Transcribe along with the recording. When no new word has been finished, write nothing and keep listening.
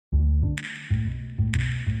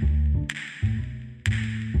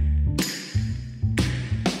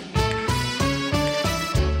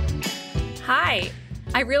Hi.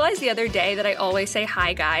 I realized the other day that I always say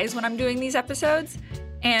hi guys when I'm doing these episodes,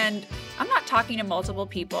 and I'm not talking to multiple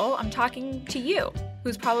people, I'm talking to you,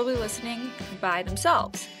 who's probably listening by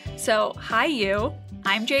themselves. So, hi you,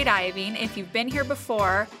 I'm Jade Iovine. If you've been here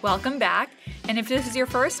before, welcome back, and if this is your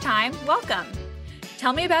first time, welcome.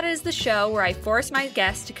 Tell Me About It is the show where I force my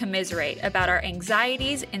guests to commiserate about our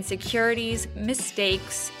anxieties, insecurities,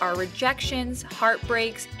 mistakes, our rejections,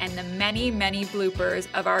 heartbreaks, and the many, many bloopers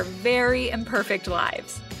of our very imperfect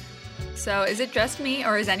lives. So is it just me,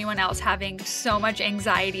 or is anyone else having so much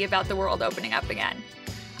anxiety about the world opening up again?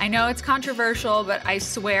 I know it's controversial, but I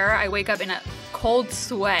swear I wake up in a cold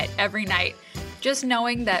sweat every night just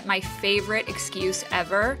knowing that my favorite excuse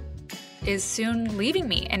ever is soon leaving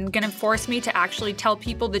me and gonna force me to actually tell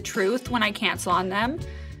people the truth when I cancel on them,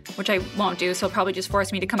 which I won't do, so it'll probably just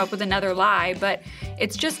force me to come up with another lie, but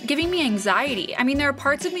it's just giving me anxiety. I mean, there are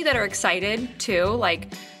parts of me that are excited too,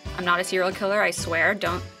 like, I'm not a serial killer, I swear,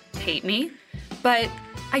 don't hate me, but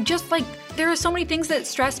there are so many things that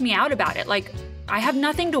stress me out about it. Like, I have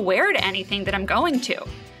nothing to wear to anything that I'm going to.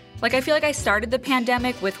 Like, I feel like I started the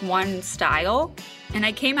pandemic with one style, and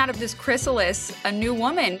I came out of this chrysalis a new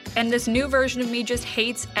woman, and this new version of me just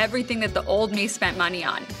hates everything that the old me spent money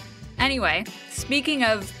on. Anyway, speaking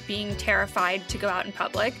of being terrified to go out in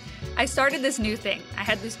public, I started this new thing. I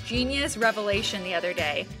had this genius revelation the other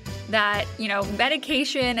day that,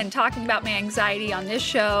 medication and talking about my anxiety on this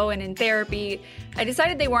show and in therapy, I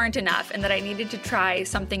decided they weren't enough and that I needed to try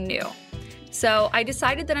something new. So I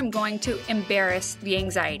decided that I'm going to embarrass the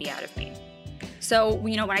anxiety out of me. So,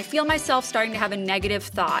 when I feel myself starting to have a negative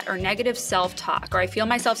thought or negative self-talk, or I feel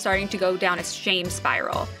myself starting to go down a shame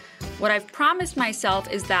spiral, what I've promised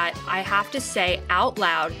myself is that I have to say out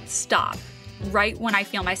loud, stop, right when I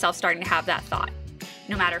feel myself starting to have that thought.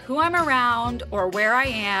 No matter who I'm around or where I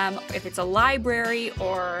am, if it's a library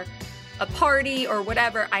or a party or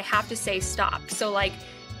whatever, I have to say stop. So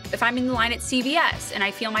if I'm in the line at CVS and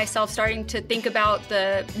I feel myself starting to think about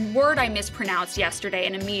the word I mispronounced yesterday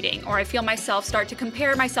in a meeting, or I feel myself start to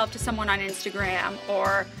compare myself to someone on Instagram,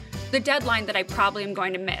 or the deadline that I probably am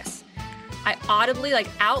going to miss, I audibly,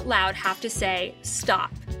 out loud, have to say,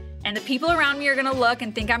 stop. And the people around me are gonna look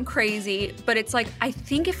and think I'm crazy, but it's I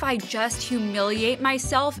think if I just humiliate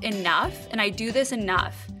myself enough, and I do this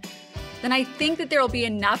enough, then I think that there will be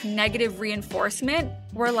enough negative reinforcement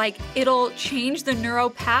where it'll change the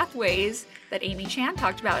neural pathways that Amy Chan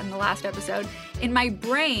talked about in the last episode in my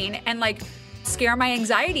brain and scare my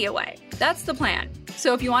anxiety away. That's the plan.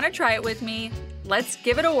 So if you want to try it with me, let's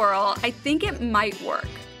give it a whirl. I think it might work.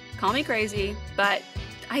 Call me crazy, but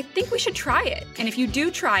I think we should try it. And if you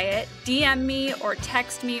do try it, DM me or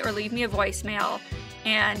text me or leave me a voicemail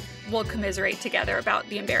and we'll commiserate together about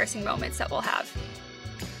the embarrassing moments that we'll have.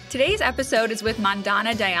 Today's episode is with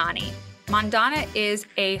Mandana Dayani. Mandana is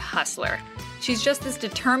a hustler. She's just this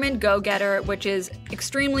determined go-getter, which is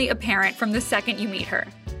extremely apparent from the second you meet her.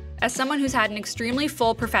 As someone who's had an extremely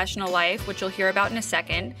full professional life, which you'll hear about in a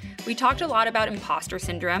second, we talked a lot about imposter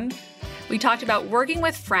syndrome. We talked about working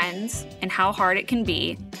with friends and how hard it can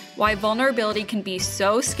be, why vulnerability can be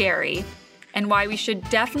so scary, and why we should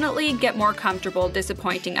definitely get more comfortable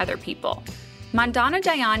disappointing other people. Mandana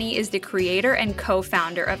Dayani is the creator and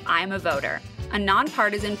co-founder of I'm a Voter, a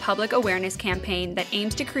nonpartisan public awareness campaign that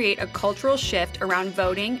aims to create a cultural shift around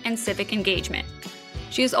voting and civic engagement.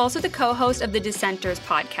 She is also the co-host of the Dissenters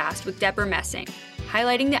podcast with Deborah Messing,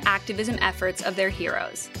 highlighting the activism efforts of their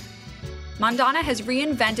heroes. Mandana has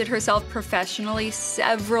reinvented herself professionally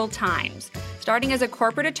several times, starting as a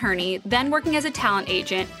corporate attorney, then working as a talent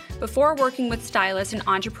agent, before working with stylist and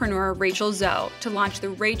entrepreneur Rachel Zoe to launch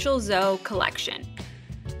the Rachel Zoe collection.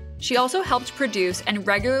 She also helped produce and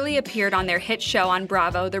regularly appeared on their hit show on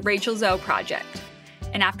Bravo, The Rachel Zoe Project.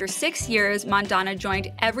 And after 6 years, Mandana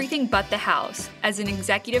joined Everything But the House as an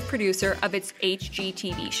executive producer of its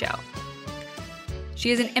HGTV show.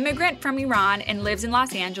 She is an immigrant from Iran and lives in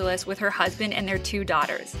Los Angeles with her husband and their 2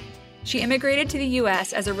 daughters. She immigrated to the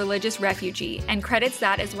U.S. as a religious refugee and credits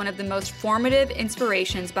that as one of the most formative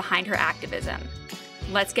inspirations behind her activism.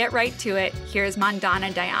 Let's get right to it. Here's Mandana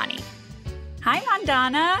Dayani. Hi,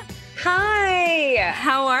 Mandana. Hi.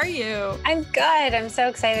 How are you? I'm good. I'm so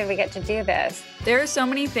excited we get to do this. There are so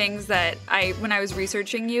many things that when I was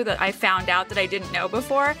researching you, that I found out that I didn't know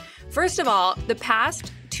before. First of all, the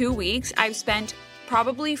past 2 weeks, I've spent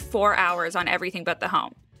probably 4 hours on Everything But the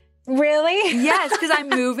Home. Really? Yes, because I'm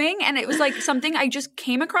moving, and it was something I just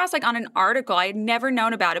came across on an article. I had never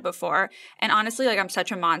known about it before. And honestly, I'm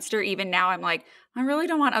such a monster. Even now, I'm I really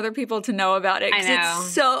don't want other people to know about it. I know.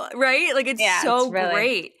 It's so, right? It's so it's really,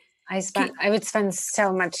 great. I would spend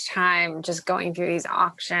so much time just going through these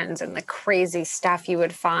auctions and the crazy stuff you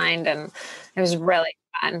would find. And it was really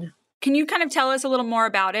fun. Can you kind of tell us a little more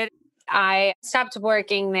about it? I stopped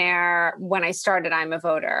working there when I started I'm a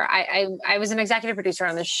Voter. I was an executive producer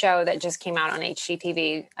on the show that just came out on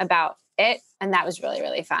HGTV about it. And that was really,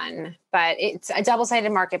 really fun. But it's a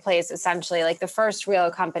double-sided marketplace, essentially, like the first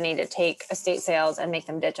real company to take estate sales and make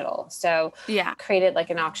them digital. So created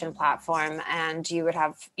like an auction platform, and you would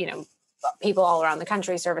have, people all around the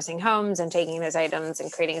country servicing homes and taking those items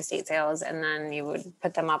and creating estate sales. And then you would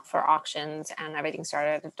put them up for auctions, and everything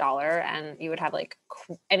started at $1. And you would have like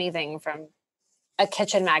anything from a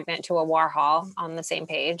kitchen magnet to a Warhol on the same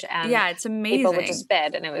page. And it's amazing. People would just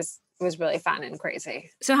bid, and it was really fun and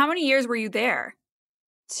crazy. So how many years were you there?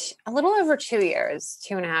 A little over 2 years,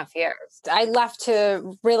 2.5 years. I left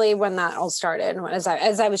to really when that all started, as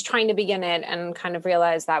I was trying to begin it and kind of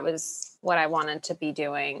realized that was what I wanted to be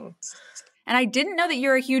doing. And I didn't know that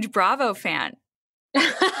you're a huge Bravo fan.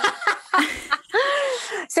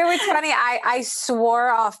 So it's funny. I swore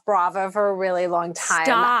off Bravo for a really long time.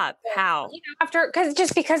 Stop. How?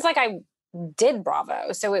 Because like I did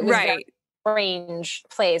Bravo, so it was very strange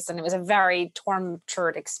place, and it was a very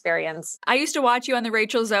tortured experience. I used to watch you on the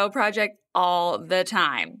Rachel Zoe Project all the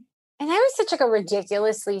time. And that was such like a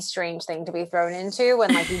ridiculously strange thing to be thrown into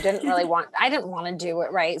when like you didn't really I didn't want to do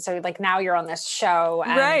it, right? So like now you're on this show.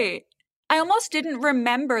 And right. I almost didn't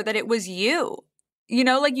remember that it was you.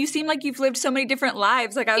 Like you seem like you've lived so many different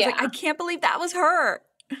lives. Like I was like, I can't believe that was her.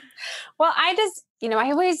 Well, I just, I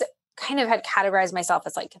always kind of had categorized myself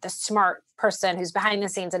as like the smart person who's behind the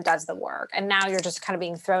scenes and does the work. And now you're just kind of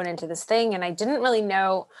being thrown into this thing. And I didn't really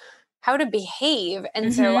know how to behave.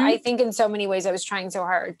 And so I think in so many ways I was trying so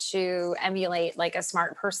hard to emulate like a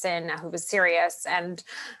smart person who was serious. And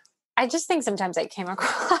I just think sometimes I came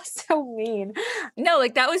across so mean. No,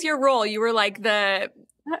 like that was your role. You were like the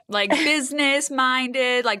business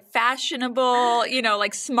minded, like fashionable,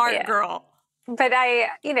 like smart girl. But I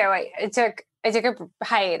took a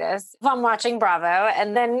hiatus from watching Bravo,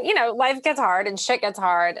 and then, life gets hard and shit gets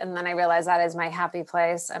hard. And then I realized that is my happy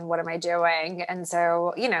place. And what am I doing? And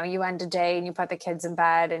so, you end a day and you put the kids in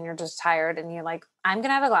bed and you're just tired and you're like, I'm going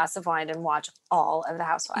to have a glass of wine and watch all of the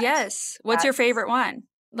Housewives. Yes. What's your favorite one?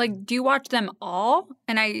 Like, do you watch them all?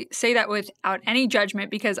 And I say that without any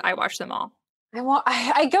judgment because I watch them all.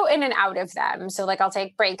 I go in and out of them. So like, I'll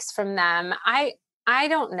take breaks from them. I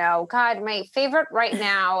don't know. God, my favorite right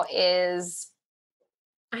now is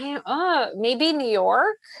maybe New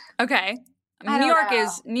York. Okay.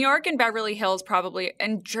 New York and Beverly Hills probably,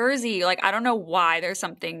 and Jersey. Like, I don't know why there's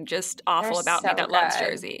something just awful about me that loves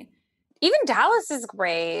Jersey. Even Dallas is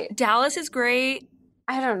great. Dallas is great.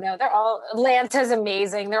 I don't know. Atlanta's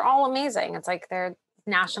amazing. They're all amazing. It's like they're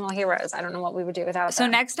national heroes. I don't know what we would do without them. So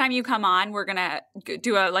next time you come on, we're going to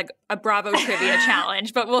do a Bravo trivia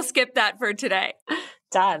challenge, but we'll skip that for today.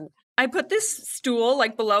 Done. I put this stool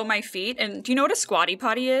like below my feet, and do you know what a squatty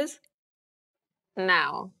potty is?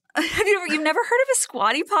 No. You've never heard of a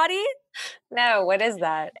squatty potty? No, what is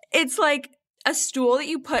that? It's like a stool that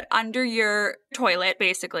you put under your toilet,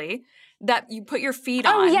 basically, that you put your feet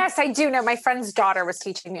on. Oh, yes, I do know. My friend's daughter was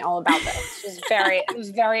teaching me all about this. It was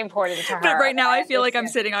very important to her. But right now I feel like I'm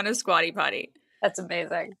sitting on a squatty potty. That's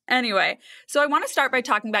amazing. Anyway, so I want to start by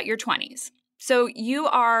talking about your 20s. So you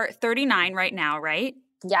are 39 right now, right?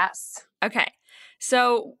 Yes. Okay.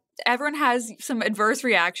 So everyone has some adverse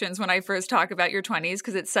reactions when I first talk about your 20s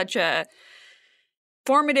because it's such a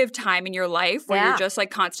formative time in your life where you're just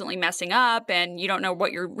like constantly messing up and you don't know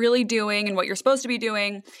what you're really doing and what you're supposed to be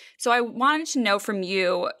doing. So I wanted to know from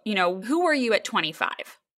you, who were you at 25?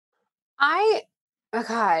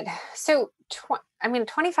 So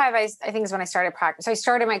 25, I think is when I started practice. So I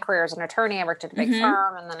started my career as an attorney. I worked at a big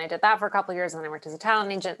firm, and then I did that for a couple of years, and then I worked as a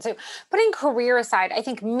talent agent. So putting career aside, I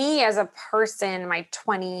think me as a person, my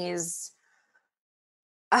 20s,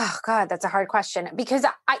 oh God, that's a hard question, because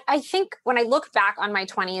I think when I look back on my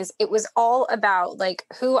 20s, it was all about like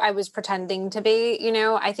who I was pretending to be.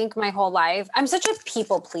 I think my whole life, I'm such a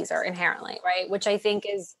people pleaser inherently, right? Which I think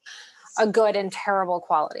is a good and terrible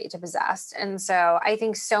quality to possess. And so I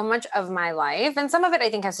think so much of my life, and some of it I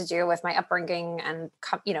think has to do with my upbringing and,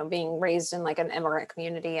 being raised in like an immigrant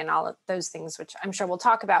community and all of those things, which I'm sure we'll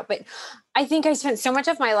talk about. But I think I spent so much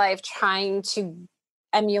of my life trying to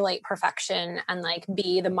emulate perfection and like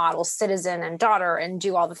be the model citizen and daughter and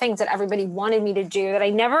do all the things that everybody wanted me to do, that I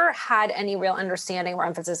never had any real understanding or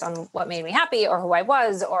emphasis on what made me happy or who I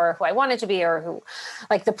was or who I wanted to be or who,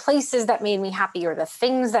 like the places that made me happy or the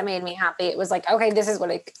things that made me happy. It was like, okay, this is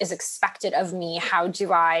what is expected of me. How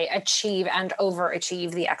do I achieve and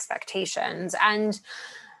overachieve the expectations? And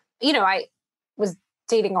I was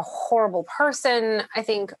dating a horrible person, I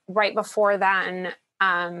think, right before then.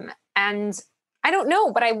 And I don't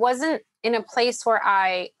know, but I wasn't in a place where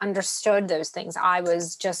I understood those things. I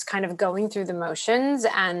was just kind of going through the motions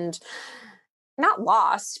and not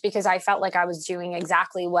lost because I felt like I was doing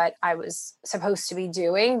exactly what I was supposed to be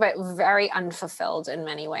doing, but very unfulfilled in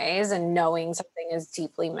many ways and knowing something is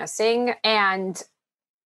deeply missing and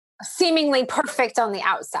seemingly perfect on the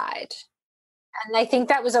outside. And I think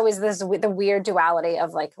that was always the weird duality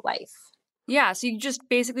of like life. Yeah, so you just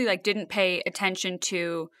basically like didn't pay attention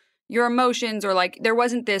to your emotions, or like there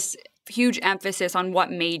wasn't this huge emphasis on what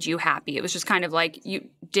made you happy. It was just kind of like you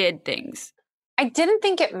did things. I didn't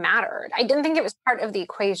think it mattered. I didn't think it was part of the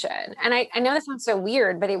equation. And I know that sounds so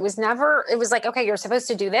weird, but it was like, okay, you're supposed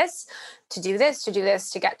to do this, to do this, to do this,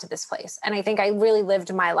 to get to this place. And I think I really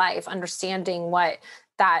lived my life understanding what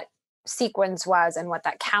that sequence was and what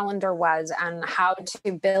that calendar was and how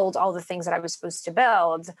to build all the things that I was supposed to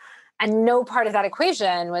build. And no part of that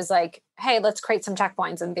equation was like, hey, let's create some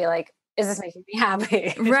checkpoints and be like, is this making me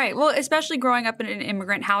happy? Right. Well, especially growing up in an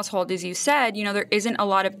immigrant household, as you said, there isn't a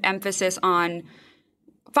lot of emphasis on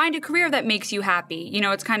find a career that makes you happy.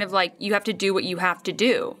 It's kind of like you have to do what you have to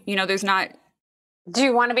do. There's not. Do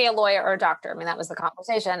you want to be a lawyer or a doctor? I mean, that was the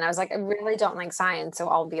conversation. I was like, I really don't like science, so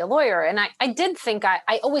I'll be a lawyer. And I did think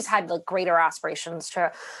I always had like greater aspirations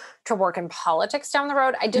to work in politics down the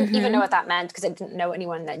road. I didn't even know what that meant because I didn't know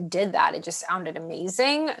anyone that did that. It just sounded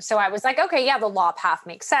amazing. So I was like, okay, yeah, the law path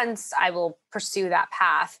makes sense. I will pursue that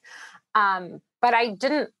path. But I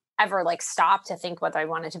didn't ever like stop to think whether I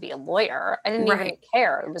wanted to be a lawyer. I didn't even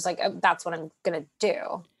care. It was like, oh, that's what I'm going to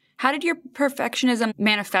do. How did your perfectionism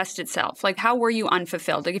manifest itself? Like, how were you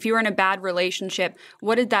unfulfilled? Like, if you were in a bad relationship,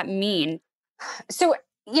 what did that mean? So,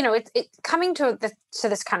 it coming to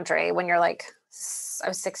this country when you're like, I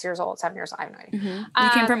was 6 years old, 7 years old, I have no idea. Mm-hmm. You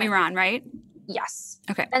came from Iran, right? Yes.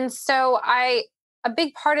 Okay. And so a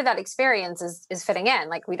big part of that experience is fitting in.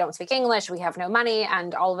 Like, we don't speak English, we have no money,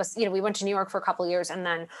 and all of us, we went to New York for a couple of years, and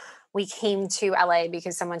then we came to LA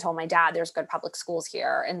because someone told my dad there's good public schools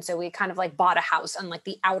here. And so we kind of like bought a house on like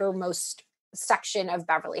the outermost section of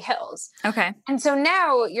Beverly Hills. Okay. And so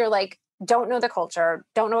now you're like, don't know the culture,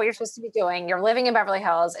 don't know what you're supposed to be doing. You're living in Beverly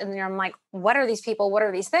Hills. And I'm like, what are these people? What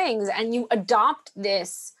are these things? And you adopt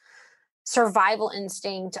this survival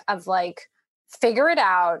instinct of like, figure it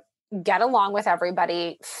out, get along with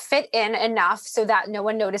everybody, fit in enough so that no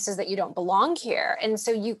one notices that you don't belong here. And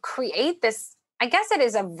so you create this, I guess it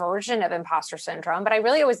is a version of imposter syndrome, but I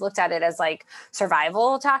really always looked at it as like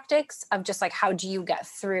survival tactics of just like, how do you get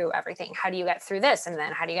through everything? How do you get through this? And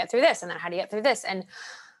then how do you get through this? And then how do you get through this? And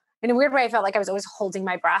in a weird way, I felt like I was always holding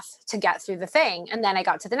my breath to get through the thing. And then I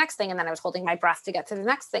got to the next thing, and then I was holding my breath to get to the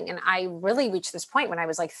next thing. And I really reached this point when I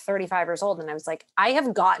was like 35 years old. And I was like, I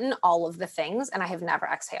have gotten all of the things and I have never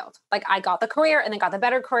exhaled. Like, I got the career and then got the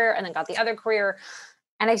better career and then got the other career.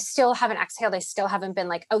 And I still haven't exhaled. I still haven't been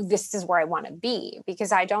like, oh, this is where I want to be,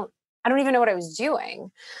 because I don't even know what I was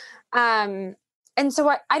doing. And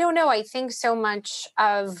so I don't know. I think so much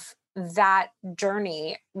of that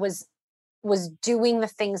journey was doing the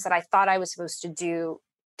things that I thought I was supposed to do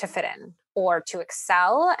to fit in or to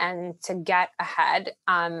excel and to get ahead,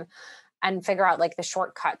 and figure out like the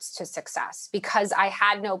shortcuts to success, because I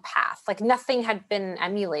had no path. Like, nothing had been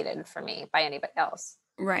emulated for me by anybody else.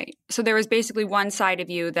 Right. So there was basically one side of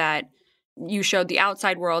you that you showed the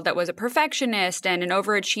outside world that was a perfectionist and an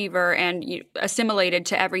overachiever and you assimilated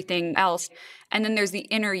to everything else. And then there's the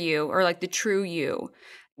inner you, or like the true you.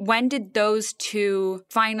 When did those two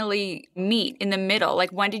finally meet in the middle?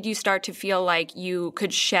 Like, when did you start to feel like you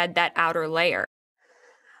could shed that outer layer?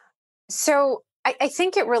 So I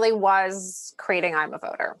think it really was creating I'm a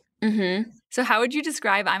Voter. Mm-hmm. So how would you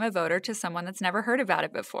describe I'm a Voter to someone that's never heard about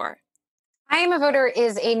it before? I Am a Voter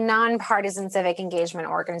is a nonpartisan civic engagement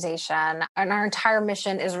organization, and our entire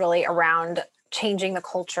mission is really around changing the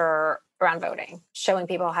culture around voting, showing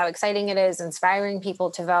people how exciting it is, inspiring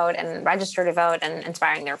people to vote and register to vote, and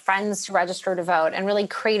inspiring their friends to register to vote, and really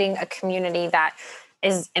creating a community that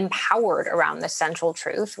is empowered around the central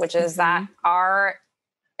truth, which is that our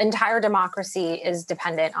entire democracy is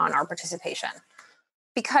dependent on our participation.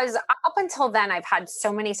 Because up until then, I've had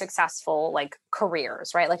so many successful like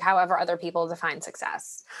careers, right? Like, however other people define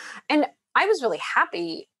success. And I was really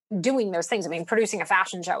happy doing those things. I mean, producing a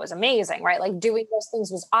fashion show was amazing, right? Like, doing those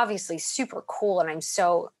things was obviously super cool. And I'm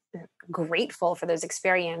so grateful for those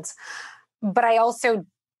experiences. But I also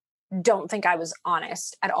don't think I was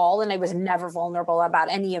honest at all. And I was never vulnerable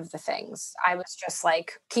about any of the things. I was just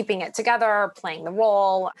like keeping it together, playing the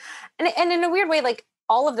role. And in a weird way, like,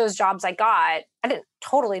 all of those jobs I got, I didn't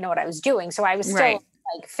totally know what I was doing. So I was still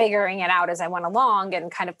like figuring it out as I went along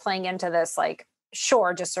and kind of playing into this, like,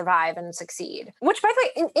 sure, just survive and succeed, which, by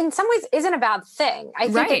the way, in some ways isn't a bad thing. I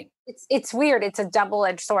think Right. it's weird. It's a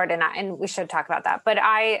double-edged sword. And we should talk about that. But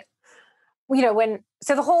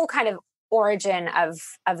so the whole kind of origin of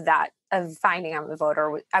that, of finding I'm a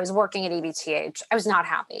voter, I was working at ABTH. I was not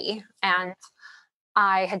happy. And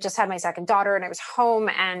I had just had my second daughter and I was home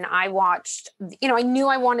and I watched, I knew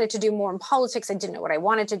I wanted to do more in politics. I didn't know what I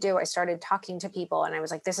wanted to do. I started talking to people and I was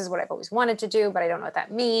like, this is what I've always wanted to do, but I don't know what that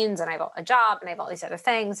means. And I have a job and I have all these other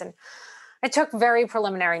things. And I took very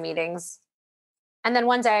preliminary meetings. And then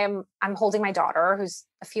one day I'm holding my daughter who's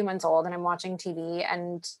a few months old and I'm watching TV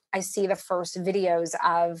and I see the first videos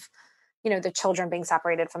of the children being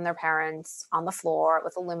separated from their parents on the floor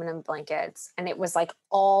with aluminum blankets. And it was like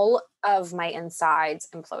all of my insides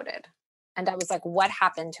imploded. And I was like, what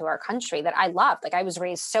happened to our country that I loved? Like, I was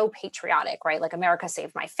raised so patriotic, right? Like, America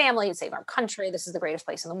saved my family, saved our country. This is the greatest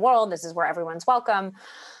place in the world. This is where everyone's welcome. And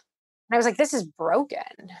I was like, this is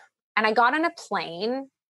broken. And I got on a plane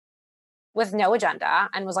with no agenda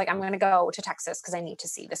and was like, I'm going to go to Texas because I need to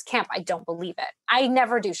see this camp. I don't believe it. I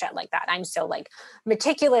never do shit like that. I'm so like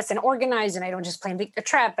meticulous and organized and I don't just plan a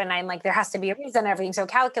trip. And I'm like, there has to be a reason, everything's so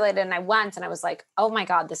calculated. And I went and I was like, oh my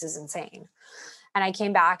God, this is insane. And I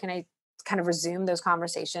came back and I kind of resumed those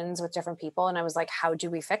conversations with different people. And I was like, how do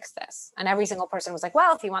we fix this? And every single person was like,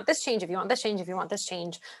 well, if you want this change, if you want this change, if you want this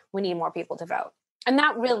change, we need more people to vote. And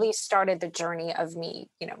that really started the journey of me,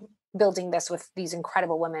 building this with these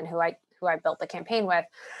incredible women who I built the campaign with.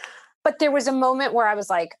 But there was a moment where I was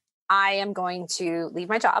like, I am going to leave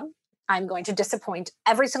my job. I'm going to disappoint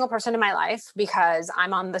every single person in my life because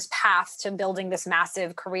I'm on this path to building this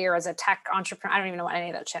massive career as a tech entrepreneur. I don't even know what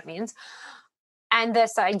any of that shit means. And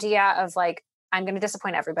this idea of like, I'm going to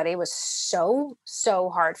disappoint everybody was so, so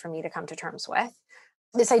hard for me to come to terms with.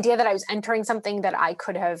 This idea that I was entering something that I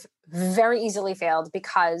could have very easily failed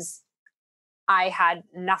because I had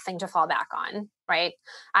nothing to fall back on, right?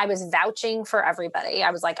 I was vouching for everybody.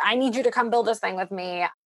 I was like, I need you to come build this thing with me.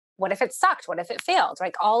 What if it sucked? What if it failed?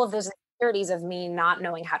 Like all of those insecurities of me not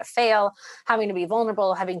knowing how to fail, having to be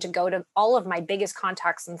vulnerable, having to go to all of my biggest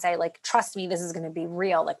contacts and say, like, trust me, this is going to be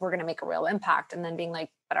real. Like, we're going to make a real impact. And then being like,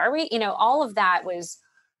 but are we? All of that was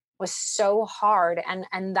so hard.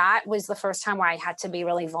 And that was the first time where I had to be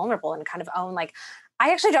really vulnerable and kind of own, like,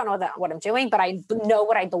 I actually don't know what I'm doing, but I know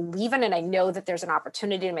what I believe in. And I know that there's an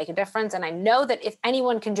opportunity to make a difference. And I know that if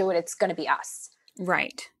anyone can do it, it's going to be us.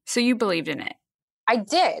 Right. So you believed in it. I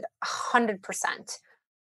did 100%.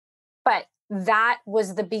 But that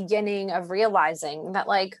was the beginning of realizing that,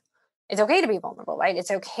 like, it's okay to be vulnerable, right? It's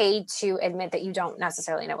okay to admit that you don't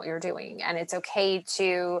necessarily know what you're doing. And it's okay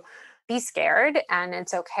to be scared. And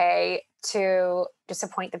it's okay to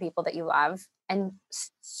disappoint the people that you love. And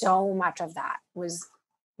so much of that was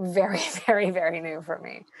very, very, very new for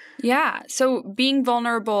me. Yeah. So being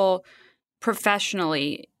vulnerable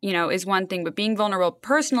professionally, is one thing, but being vulnerable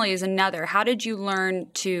personally is another. How did you learn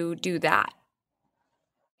to do that?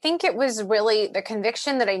 I think it was really the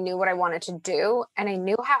conviction that I knew what I wanted to do and I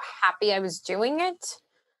knew how happy I was doing it.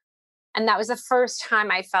 And that was the first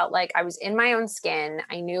time I felt like I was in my own skin.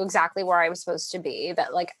 I knew exactly where I was supposed to be,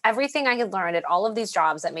 that like everything I had learned at all of these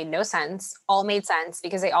jobs that made no sense, all made sense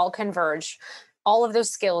because they all converged. All of those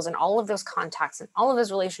skills and all of those contacts and all of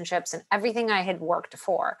those relationships and everything I had worked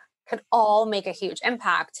for could all make a huge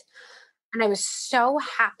impact. And I was so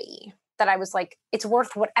happy that I was like, it's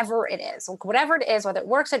worth whatever it is. Like, whatever it is, whether it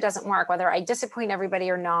works, it doesn't work, whether I disappoint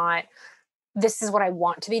everybody or not. This is what I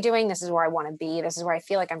want to be doing. This is where I want to be. This is where I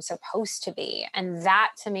feel like I'm supposed to be. And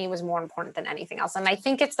that to me was more important than anything else. And I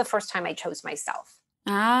think it's the first time I chose myself.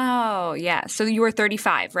 Oh, yeah. So you were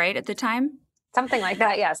 35, right, at the time? Something like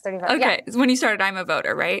that. Yes, 35. Okay. Yeah. When you started I'm a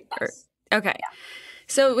Voter, right? Yes. Okay. Yeah.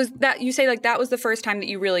 So it was that you say like that was the first time that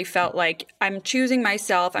you really felt like I'm choosing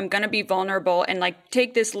myself. I'm going to be vulnerable and like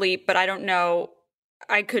take this leap, but I don't know.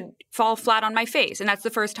 I could fall flat on my face. And that's the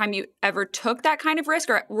first time you ever took that kind of risk,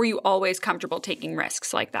 or were you always comfortable taking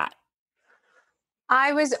risks like that?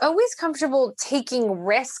 I was always comfortable taking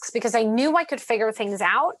risks because I knew I could figure things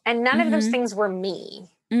out. And none of those things were me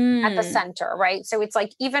at the center, right? So it's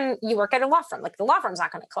like, even you work at a law firm, like the law firm's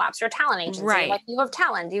not going to collapse. You're a talent agency. Right. Like you have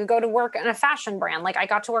talent. You go to work in a fashion brand. Like I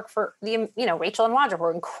got to work for Rachel and Roger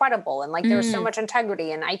were incredible. And like there was so much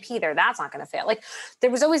integrity and IP there. That's not going to fail. Like there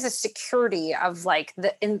was always a security of like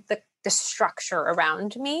the structure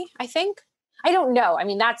around me, I think. I don't know. I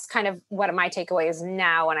mean, that's kind of what my takeaway is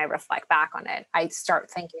now when I reflect back on it. I start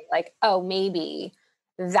thinking like, oh, maybe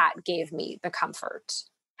that gave me the comfort.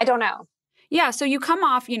 I don't know. Yeah, so you come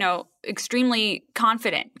off, extremely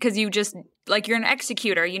confident because you just, like, you're an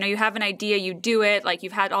executor. You have an idea, you do it. Like,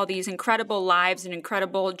 you've had all these incredible lives and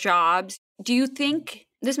incredible jobs. Do you think,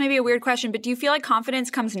 this may be a weird question, but do you feel like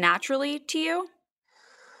confidence comes naturally to you?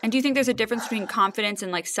 And do you think there's a difference between confidence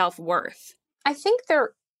and, like, self-worth? I think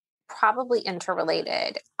they're probably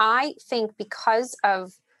interrelated. I think because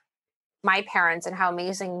of my parents and how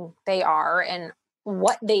amazing they are and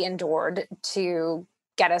what they endured to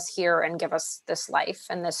get us here and give us this life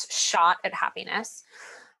and this shot at happiness,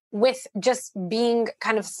 with just being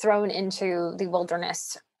kind of thrown into the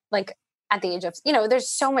wilderness, like at the age of, there's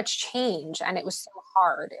so much change and it was so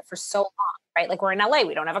hard for so long, right? Like we're in LA,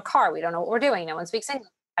 we don't have a car, we don't know what we're doing, no one speaks English.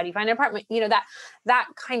 How do you find an apartment? That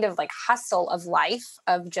kind of like hustle of life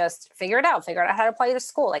of just figure it out how to apply to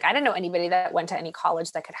school. Like I didn't know anybody that went to any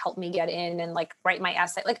college that could help me get in and like write my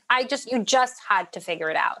essay. Like you just had to figure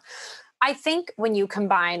it out. I think when you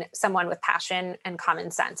combine someone with passion and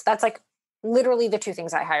common sense, that's like literally the two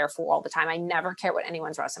things I hire for all the time. I never care what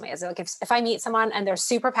anyone's resume is. Like if I meet someone and they're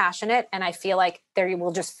super passionate and I feel like they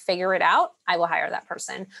will just figure it out, I will hire that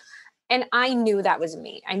person. And I knew that was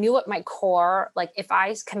me. I knew at my core, like if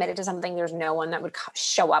I committed to something, there's no one that would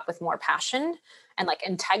show up with more passion and like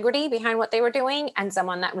integrity behind what they were doing, and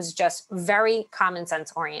someone that was just very common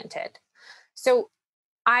sense oriented. So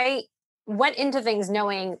I went into things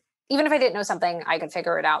knowing, even if I didn't know something, I could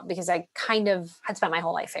figure it out because I kind of had spent my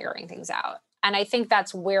whole life figuring things out. And I think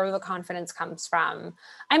that's where the confidence comes from.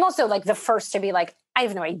 I'm also like the first to be like, I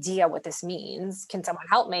have no idea what this means. Can someone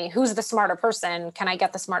help me? Who's the smarter person? Can I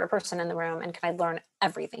get the smarter person in the room? And can I learn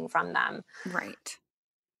everything from them? Right.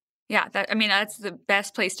 Yeah, that's the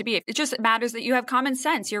best place to be. It just matters that you have common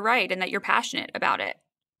sense. You're right. And that you're passionate about it.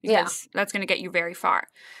 Because that's going to get you very far.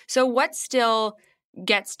 So what still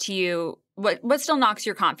gets to you? What still knocks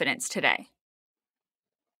your confidence today?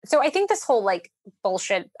 So I think this whole like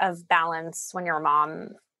bullshit of balance when you're a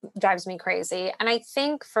mom drives me crazy. And I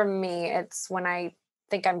think for me, it's when I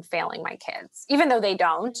think I'm failing my kids, even though they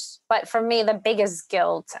don't. But for me, the biggest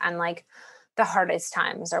guilt and like the hardest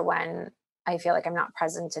times are when I feel like I'm not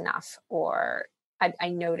present enough, or I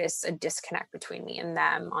notice a disconnect between me and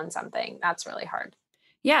them on something. That's really hard.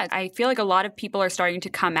 Yeah, I feel like a lot of people are starting to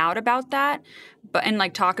come out about that, and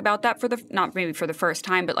like talk about that not maybe for the first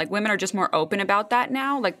time, but like women are just more open about that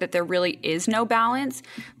now, like that there really is no balance.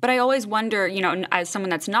 But I always wonder, as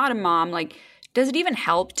someone that's not a mom, like, does it even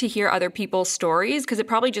help to hear other people's stories? Because it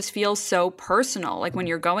probably just feels so personal. Like when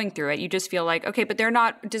you're going through it, you just feel like, okay, but they're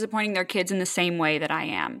not disappointing their kids in the same way that I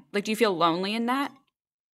am. Like, do you feel lonely in that?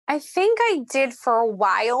 I think I did for a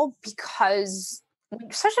while because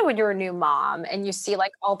especially when you're a new mom and you see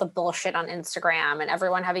like all the bullshit on Instagram and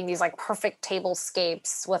everyone having these like perfect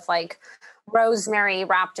tablescapes with like rosemary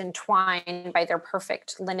wrapped in twine by their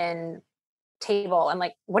perfect linen table. I'm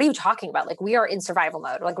like, what are you talking about? Like we are in survival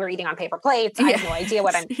mode. Like we're eating on paper plates. I have no idea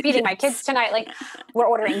what I'm feeding my kids tonight. Like we're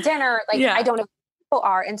ordering dinner. Like I don't know who people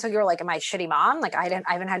are. And so you're like, am I a shitty mom? Like I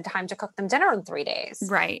haven't had time to cook them dinner in 3 days.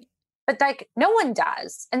 Right. But like no one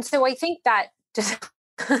does. And so I think that just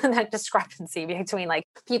that discrepancy between like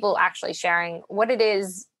people actually sharing what it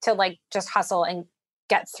is to like just hustle and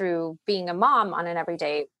get through being a mom on an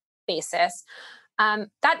everyday basis,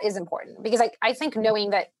 that is important because I think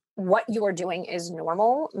knowing that what you are doing is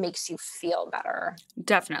normal makes you feel better.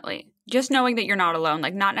 Definitely. Just knowing that you're not alone,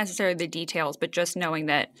 like not necessarily the details, but just knowing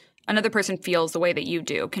that another person feels the way that you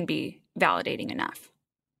do can be validating enough.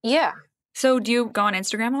 Yeah. So do you go on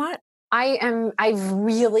Instagram a lot? I've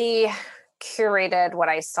really curated what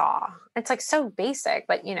I saw. It's like so basic,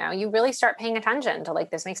 but you really start paying attention to like,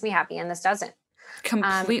 this makes me happy and this doesn't.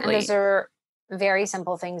 Completely. And those are very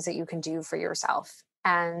simple things that you can do for yourself.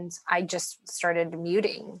 And I just started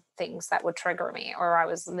muting things that would trigger me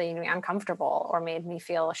or made me uncomfortable or made me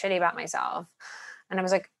feel shitty about myself. And I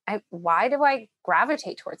was like, why do I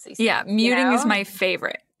gravitate towards these things? Yeah, muting is my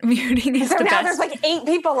favorite. Muting is so the now best. There's like 8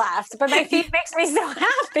 people left, but my feed makes me so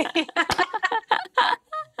happy.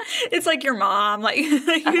 It's like your mom, like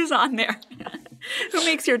who's on there? Who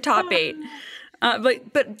makes your top 8?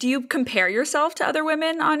 But do you compare yourself to other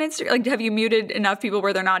women on Instagram? Like, have you muted enough people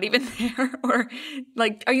where they're not even there? Or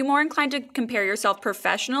like, are you more inclined to compare yourself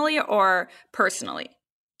professionally or personally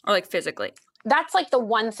or like physically? That's like the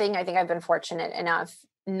one thing I think I've been fortunate enough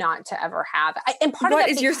not to ever have. And part what of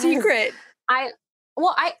that is your secret? I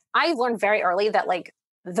learned very early that like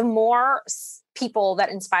the more people that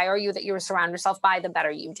inspire you that you surround yourself by, the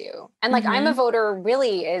better you do. And like I'm a voter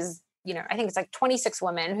really is, I think it's like 26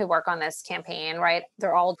 women who work on this campaign, right?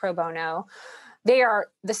 They're all pro bono. they are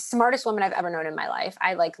the smartest women I've ever known in my life.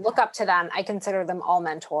 I like look up to them. I consider them all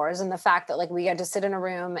mentors. And the fact that like we get to sit in a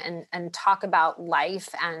room and talk about life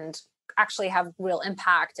and actually have real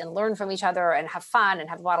impact and learn from each other and have fun and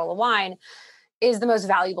have a bottle of wine is the most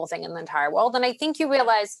valuable thing in the entire world. And I think you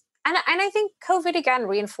realize, and I think COVID again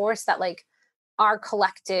reinforced that like our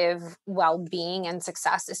collective well-being and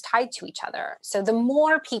success is tied to each other. So the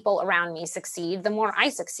more people around me succeed, the more I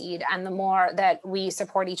succeed. And the more that we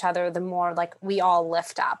support each other, the more like we all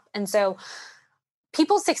lift up. And so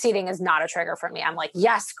people succeeding is not a trigger for me. I'm like,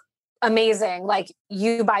 yes, amazing. Like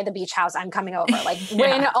you buy the beach house, I'm coming over. Like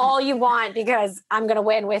win all you want because I'm going to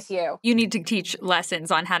win with you. You need to teach lessons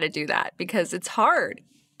on how to do that because it's hard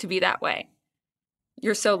to be that way.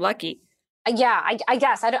 You're so lucky. Yeah, I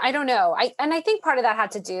guess. I don't know. I think part of that had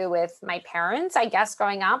to do with my parents, I guess,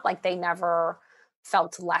 growing up. Like they never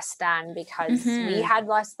felt less than because we had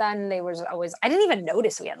less than. They was always, I didn't even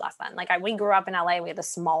notice we had less than. Like we grew up in LA. We had the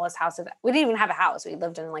smallest house we didn't even have a house. We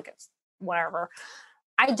lived in like whatever.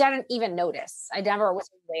 I didn't even notice. I never was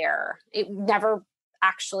aware. It never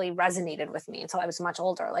actually resonated with me until I was much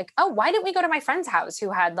older. Like, oh, why didn't we go to my friend's house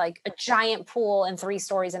who had like a giant pool and 3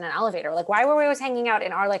 stories and an elevator? Like, why were we always hanging out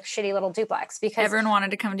in our like shitty little duplex? Because everyone wanted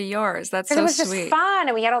to come to yours. That's so it was sweet. Just fun.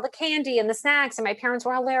 And we had all the candy and the snacks and my parents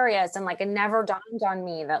were hilarious. And like, it never dawned on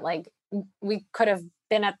me that like we could have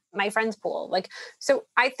been at my friend's pool. Like, so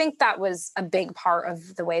I think that was a big part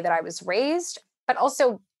of the way that I was raised, but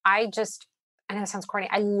also I know it sounds corny.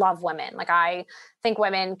 I love women. Like I think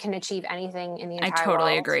women can achieve anything in the entire world. I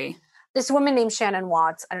totally agree. This woman named Shannon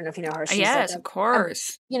Watts, I don't know if you know her. She's yes, of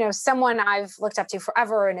course. Someone I've looked up to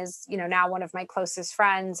forever and is, now one of my closest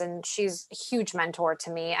friends. And she's a huge mentor to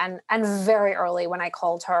me. And very early when I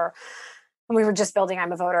called her and we were just building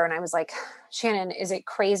I'm a Voter. And I was like, Shannon, is it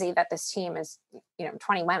crazy that this team is,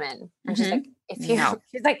 20 women? And she's like,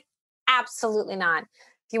 she's like, absolutely not.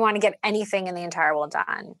 If you want to get anything in the entire world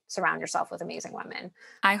done, surround yourself with amazing women.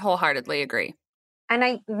 I wholeheartedly agree.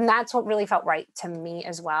 And that's what really felt right to me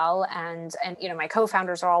as well. And my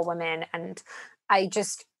co-founders are all women. And I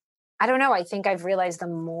don't know. I think I've realized the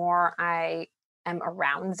more I am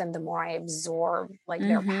around them, the more I absorb like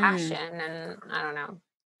their passion. And I don't know.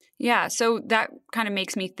 Yeah. So that kind of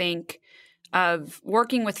makes me think of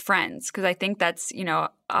working with friends because I think that's,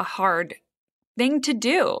 a hard thing to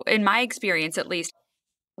do in my experience, at least.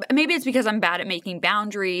 Maybe it's because I'm bad at making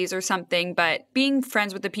boundaries or something, but being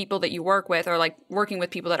friends with the people that you work with or like working with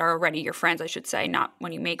people that are already your friends, I should say, not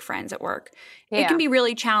when you make friends at work. Yeah. It can be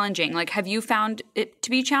really challenging. Like, have you found it to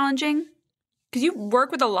be challenging? Because you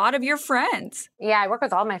work with a lot of your friends. Yeah, I work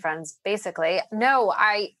with all my friends, basically. No,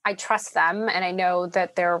 I trust them and I know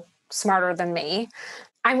that they're smarter than me.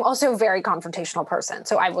 I'm also a very confrontational person.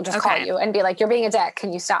 So I will just call you and be like, you're being a dick.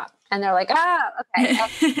 Can you stop? And they're like, okay.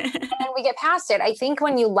 And we get past it. I think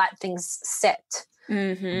when you let things sit,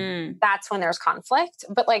 that's when there's conflict.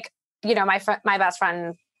 But like, my best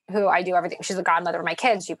friend who I do everything, she's the godmother of my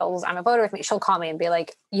kids. She builds I'm a Voter with me. She'll call me and be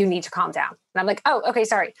like, you need to calm down. And I'm like, oh, okay,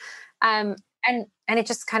 sorry. And it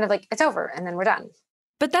just kind of like, it's over and then we're done.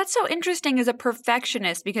 But that's so interesting as a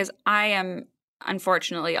perfectionist because I am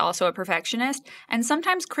unfortunately also a perfectionist. And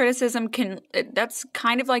sometimes criticism that's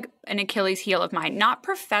kind of like an Achilles heel of mine, not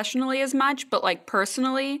professionally as much, but like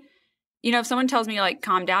personally, if someone tells me like,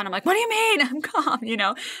 calm down, I'm like, what do you mean? I'm calm,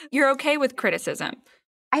 you're okay with criticism.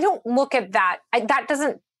 I don't look at that. That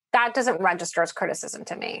doesn't register as criticism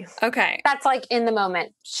to me. Okay. That's like in the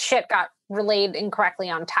moment, shit got relayed incorrectly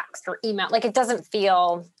on text or email. Like it doesn't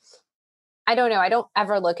feel, I don't know. I don't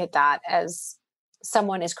ever look at that as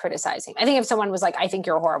someone is criticizing. I think if someone was like, I think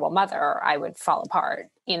you're a horrible mother, I would fall apart,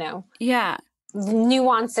 Yeah.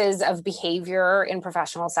 Nuances of behavior in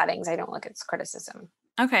professional settings, I don't look at as criticism.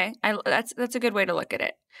 Okay. That's a good way to look at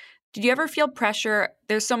it. Did you ever feel pressure?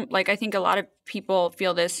 There's I think a lot of people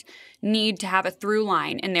feel this need to have a through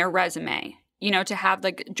line in their resume, to have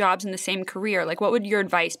like jobs in the same career. Like what would your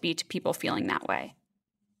advice be to people feeling that way?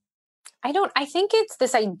 I think it's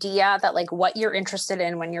this idea that like what you're interested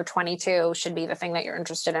in when you're 22 should be the thing that you're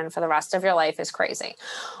interested in for the rest of your life is crazy.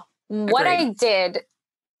 Agreed. What I did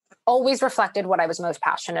always reflected what I was most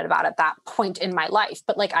passionate about at that point in my life.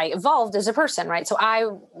 But like I evolved as a person, right? So I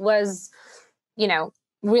was,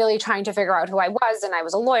 really trying to figure out who I was. And I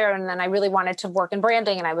was a lawyer. And then I really wanted to work in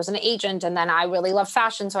branding and I was an agent. And then I really loved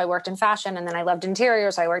fashion. So I worked in fashion. And then I loved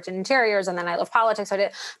interiors. So I worked in interiors. And then I loved politics. So I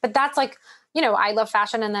did. But that's like I love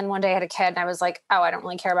fashion. And then one day I had a kid and I was like, oh, I don't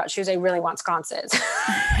really care about shoes. I really want sconces.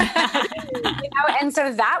 And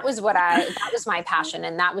so that was my passion.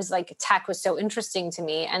 And that was like, tech was so interesting to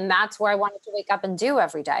me. And that's where I wanted to wake up and do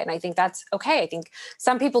every day. And I think that's okay. I think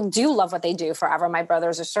some people do love what they do forever. My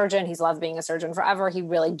brother's a surgeon. He's loved being a surgeon forever. He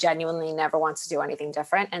really genuinely never wants to do anything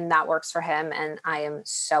different. And that works for him. And I am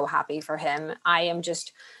so happy for him. I am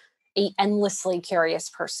just an endlessly curious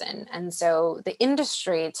person. And so the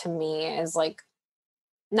industry to me is like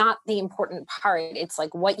not the important part. It's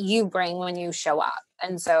like what you bring when you show up.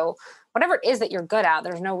 And so whatever it is that you're good at,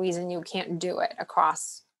 there's no reason you can't do it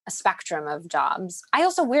across a spectrum of jobs. I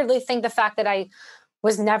also weirdly think the fact that I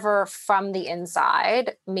was never from the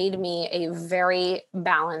inside made me a very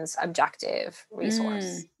balanced, objective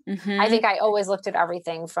resource. I think I always looked at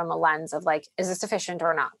everything from a lens of like, is this efficient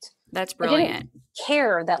or not? That's brilliant. I didn't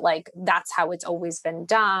care that like, that's how it's always been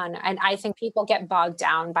done. And I think people get bogged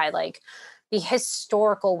down by like the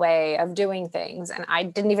historical way of doing things. And I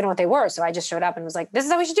didn't even know what they were. So I just showed up and was like, this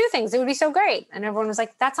is how we should do things. It would be so great. And everyone was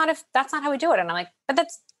like, that's not how we do it. And I'm like, but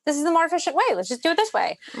this is the more efficient way. Let's just do it this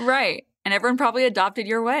way. Right. And everyone probably adopted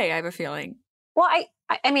your way, I have a feeling. Well,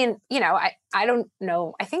 I mean, I don't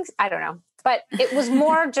know. I don't know. But it was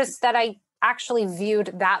more just that I actually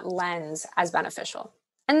viewed that lens as beneficial.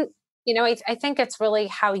 And, I think it's really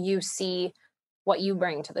how you see what you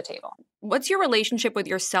bring to the table. What's your relationship with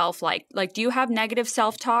yourself like? Like, do you have negative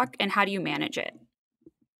self-talk and how do you manage it?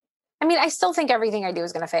 I mean, I still think everything I do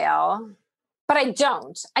is going to fail, but I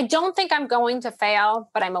don't. I don't think I'm going to fail,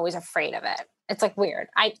 but I'm always afraid of it. It's like weird.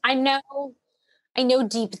 I know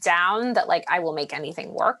deep down that like I will make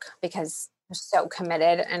anything work because I'm so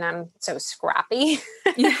committed and I'm so scrappy.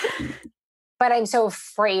 Yeah. But I'm so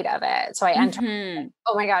afraid of it. So I enter,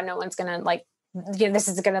 oh my God, no one's going to like, this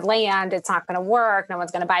is going to land. It's not going to work. No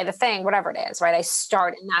one's going to buy the thing, whatever it is, right? I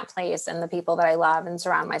start in that place and the people that I love and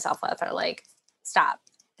surround myself with are like, stop.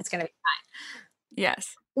 It's going to be fine.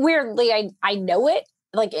 Yes. Weirdly, I know it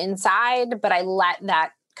like inside, but I let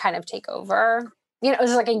that kind of take over. It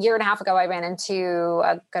was like a year and a half ago, I ran into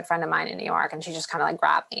a good friend of mine in New York and she just kind of like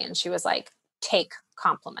grabbed me and she was like, take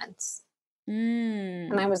compliments.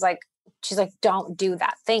 And I was like, she's like, don't do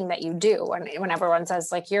that thing that you do. When everyone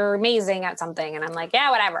says like, you're amazing at something. And I'm like,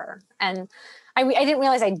 yeah, whatever. And I didn't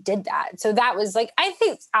realize I did that. So that was like, I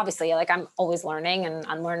think obviously like I'm always learning and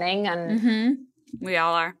unlearning and we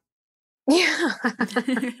all are. Yeah.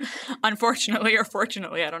 Unfortunately or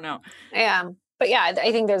fortunately, I don't know. Yeah. But yeah,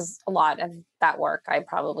 I think there's a lot of that work I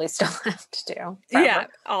probably still have to do. Forever. Yeah,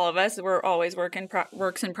 all of us, we're always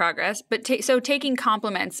works in progress. But so taking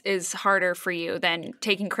compliments is harder for you than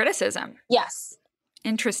taking criticism. Yes.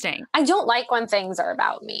 Interesting. I don't like when things are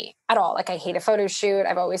about me at all. Like I hate a photo shoot.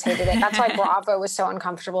 I've always hated it. That's why Bravo was so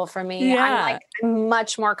uncomfortable for me. Yeah. I'm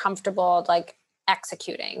much more comfortable like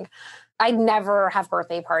executing. I never have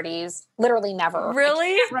birthday parties. Literally never.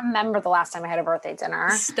 Really? I can't remember the last time I had a birthday dinner.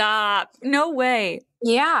 Stop. No way.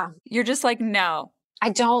 Yeah. You're just like, no. I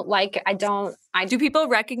don't like it. Do people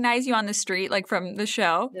recognize you on the street, like from the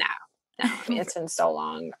show? No. I mean, it's been so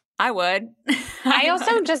long. I would. I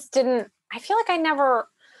also just didn't, I feel like I never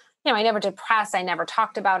did press. I never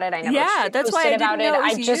talked about it. I never that's why I about didn't it. know it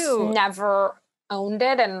was I just you. never owned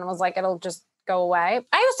it and was like, it'll just go away.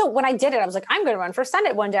 I also, when I did it, I was like, I'm going to run for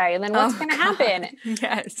Senate one day. And then what's going to happen?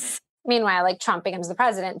 Yes. Meanwhile, like Trump becomes the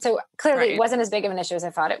president. So clearly it wasn't as big of an issue as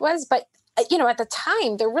I thought it was. But, at the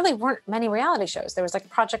time, there really weren't many reality shows. There was like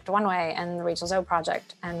Project One Way and the Rachel Zoe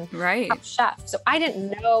Project and Top Chef. So I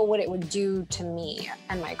didn't know what it would do to me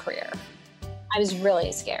and my career. I was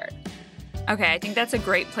really scared. Okay, I think that's a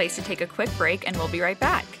great place to take a quick break and we'll be right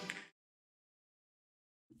back.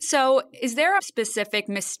 So is there a specific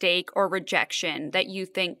mistake or rejection that you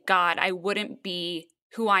think, God, I wouldn't be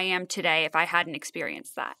who I am today if I hadn't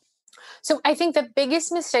experienced that? So I think the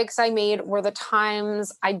biggest mistakes I made were the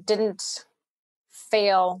times I didn't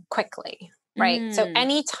fail quickly, right? So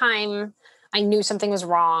anytime I knew something was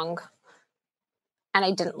wrong and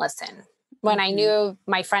I didn't listen. When I knew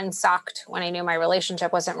my friend sucked, when I knew my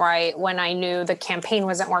relationship wasn't right, when I knew the campaign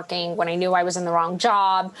wasn't working, when I knew I was in the wrong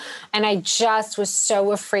job. And I just was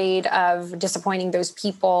so afraid of disappointing those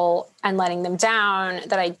people and letting them down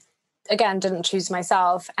that I, again, didn't choose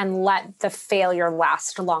myself and let the failure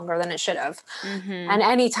last longer than it should have. And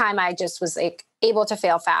anytime I just was like able to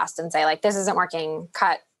fail fast and say like, this isn't working,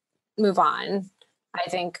 cut, move on, I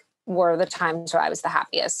think were the times where I was the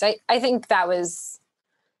happiest. I think that's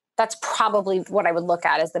probably what I would look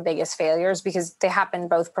at as the biggest failures because they happen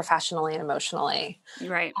both professionally and emotionally.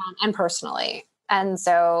 Right. And personally. And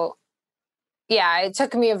so, yeah, it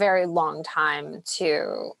took me a very long time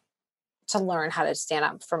to to learn how to stand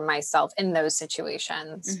up for myself in those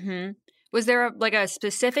situations. Mm-hmm. Was there a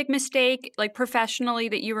specific mistake, like professionally,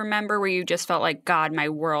 that you remember where you just felt like, God, my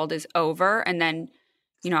world is over? And then,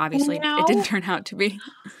 obviously it didn't turn out to be.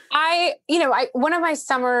 One of my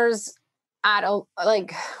summers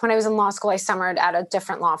when I was in law school, I summered at a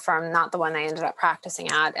different law firm, not the one I ended up practicing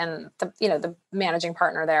at. And the managing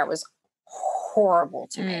partner there was horrible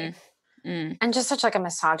to me and just such like a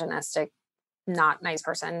misogynistic, not nice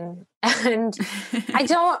person. And I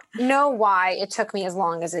don't know why it took me as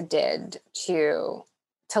long as it did to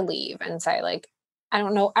leave and say, like, I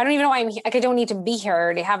don't know. I don't even know why I'm here. Like, I don't need to be here. I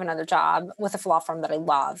already have another job with a law firm that I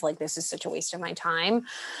love. Like, this is such a waste of my time.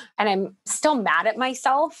 And I'm still mad at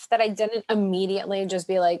myself that I didn't immediately just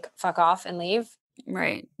be like, fuck off and leave.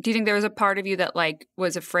 Right. Do you think there was a part of you that like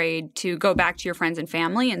was afraid to go back to your friends and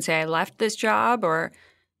family and say, I left this job? Or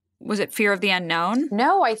was it fear of the unknown?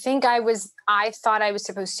 No, I think I thought I was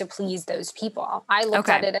supposed to please those people. I looked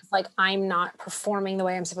at it as like, I'm not performing the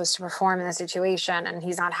way I'm supposed to perform in the situation, and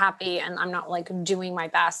he's not happy, and I'm not like doing my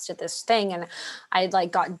best at this thing. And I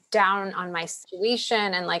like got down on my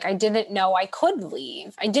situation, and like, I didn't know I could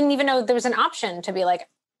leave. I didn't even know there was an option to be like,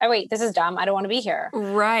 oh wait, this is dumb. I don't want to be here.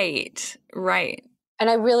 Right. And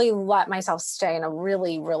I really let myself stay in a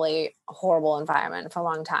really, really horrible environment for a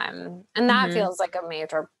long time. And that feels like a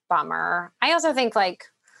major bummer. I also think like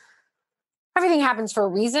everything happens for a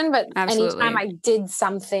reason, but anytime I did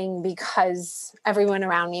something because everyone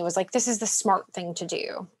around me was like, this is the smart thing to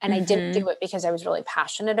do, and I didn't do it because I was really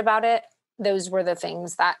passionate about it, those were the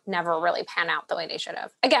things that never really pan out the way they should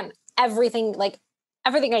have. Again, everything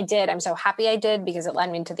I did, I'm so happy I did, because it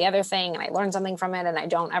led me to the other thing and I learned something from it. And I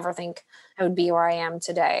don't ever think I would be where I am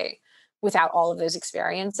today without all of those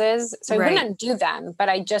experiences. So I wouldn't undo them, but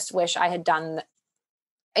I just wish I had done,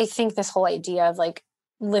 I think this whole idea of like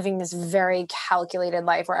living this very calculated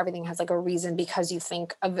life where everything has like a reason because you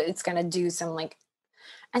think of it's going to do some like,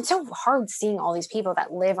 and so hard seeing all these people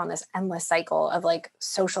that live on this endless cycle of like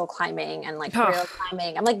social climbing and like career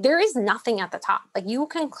climbing. I'm like, there is nothing at the top. Like, you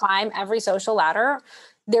can climb every social ladder.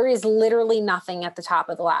 There is literally nothing at the top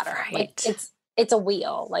of the ladder. Right. Like, it's a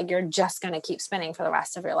wheel. Like, you're just going to keep spinning for the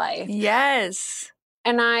rest of your life. Yes.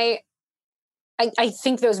 And I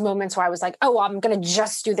think those moments where I was like, oh, I'm going to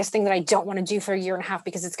just do this thing that I don't want to do for a year and a half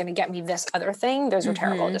because it's going to get me this other thing. Those were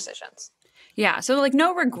terrible decisions. Yeah. So like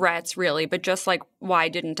no regrets really, but just like, why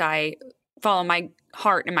didn't I follow my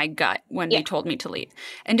heart and my gut when they told me to leave?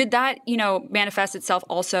 And did that, manifest itself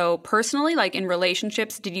also personally, like in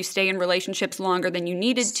relationships? Did you stay in relationships longer than you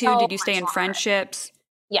needed to? Did you stay in friendships?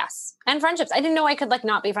 Yes. And friendships. I didn't know I could like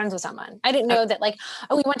not be friends with someone. I didn't know that like,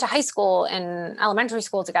 oh, we went to high school and elementary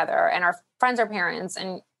school together and our friends are parents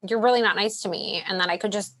and you're really not nice to me. And then I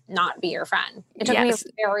could just not be your friend. It took me a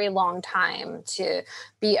very long time to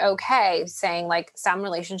be okay saying like some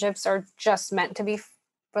relationships are just meant to be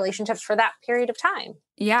relationships for that period of time.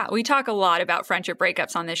 Yeah. We talk a lot about friendship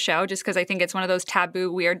breakups on this show just because I think it's one of those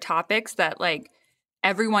taboo, weird topics that like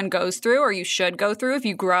everyone goes through, or you should go through if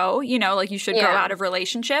you grow, like you should grow out of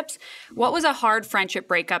relationships. What was a hard friendship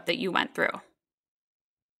breakup that you went through?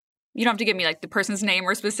 You don't have to give me like the person's name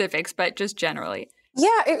or specifics, but just generally.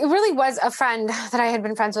 Yeah, it really was a friend that I had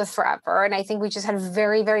been friends with forever. And I think we just had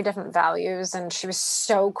very, very different values. And she was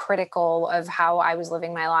so critical of how I was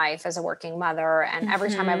living my life as a working mother. And every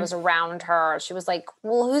time I was around her, she was like,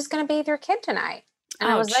 well, who's going to be with your kid tonight? And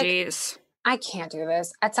I was like, I can't do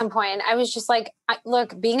this. At some point, I was just like,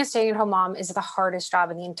 look, being a stay-at-home mom is the hardest job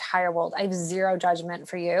in the entire world. I have zero judgment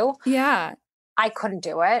for you. Yeah. I couldn't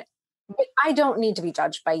do it. But I don't need to be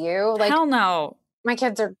judged by you. Like, hell no. My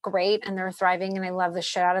kids are great and they're thriving and I love the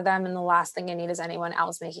shit out of them. And the last thing I need is anyone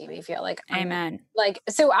else making me feel like Amen.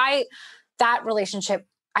 That relationship,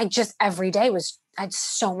 every day I had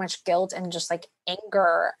so much guilt and just like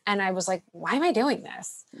anger. And I was like, why am I doing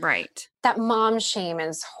this? Right. That mom shame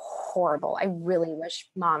is horrible. I really wish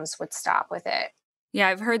moms would stop with it. Yeah,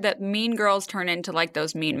 I've heard that mean girls turn into like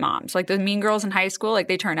those mean moms. Like the mean girls in high school, like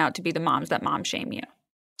they turn out to be the moms that mom shame you.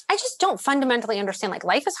 I just don't fundamentally understand. Like,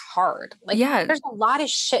 life is hard. Like, there's a lot of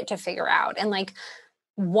shit to figure out. And like,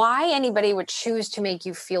 why anybody would choose to make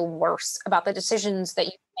you feel worse about the decisions that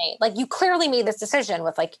you made. Like, you clearly made this decision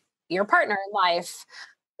with like your partner in life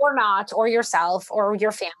or not, or yourself or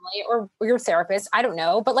your family or your therapist. I don't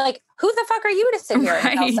know. But like, who the fuck are you to sit here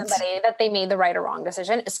and tell somebody that they made the right or wrong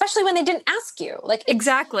decision, especially when they didn't ask you? Like,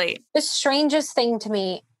 exactly. The strangest thing to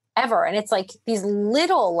me ever. And it's like these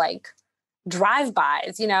little like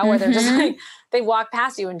drive-bys, where they're just like, they walk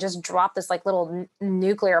past you and just drop this like little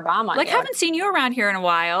nuclear bomb on you. Like, haven't seen you around here in a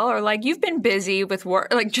while, or like you've been busy with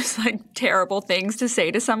work, like just like terrible things to say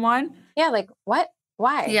to someone. Yeah, like what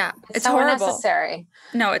Why? Yeah, it's so horrible. unnecessary.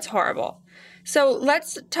 No, it's horrible. So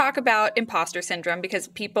let's talk about imposter syndrome, because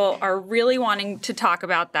people are really wanting to talk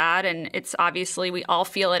about that. And it's obviously, we all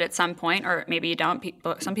feel it at some point, or maybe you don't.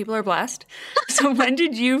 Some people are blessed. So when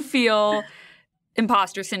did you feel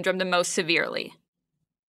imposter syndrome the most severely?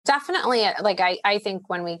 Definitely, like I think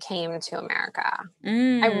when we came to America,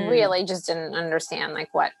 I really just didn't understand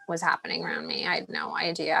like what was happening around me. I had no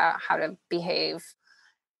idea how to behave.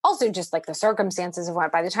 Also, just like the circumstances of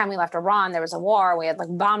what, by the time we left Iran, there was a war. We had like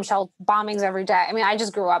bombshell bombings every day. I mean, I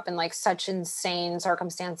just grew up in like such insane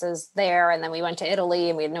circumstances there. And then we went to Italy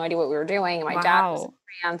and we had no idea what we were doing. And my dad was in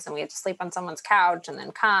France and we had to sleep on someone's couch and then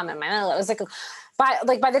come. And it was like,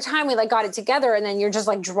 by the time we like got it together, and then you're just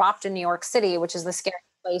like dropped in New York City, which is the scary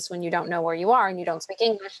place when you don't know where you are and you don't speak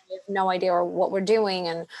English and you have no idea what we're doing.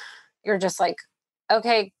 And you're just like,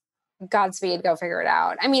 okay, Godspeed, go figure it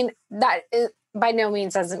out. I mean, that is, by no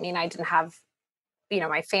means doesn't mean I didn't have,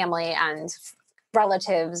 my family and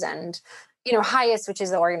relatives and, Highest, which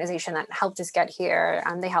is the organization that helped us get here.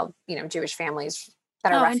 And they help, Jewish families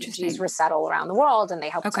that are refugees resettle around the world. And they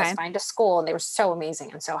helped us find a school. And they were so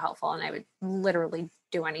amazing and so helpful. And I would literally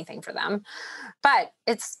do anything for them. But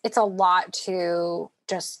it's a lot to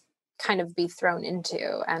just kind of be thrown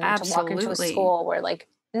into, and to walk into a school where like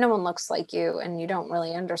no one looks like you and you don't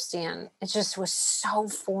really understand. It just was so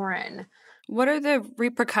foreign. What are the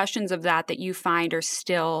repercussions of that you find are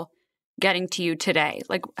still getting to you today?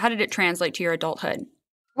 Like, how did it translate to your adulthood?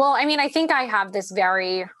 Well, I mean, I think I have this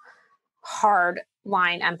very hard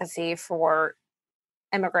line empathy for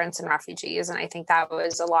immigrants and refugees. And I think that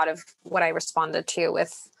was a lot of what I responded to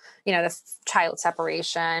with, the child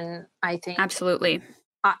separation. I think absolutely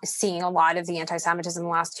seeing a lot of the anti-Semitism in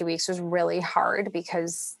the last 2 weeks was really hard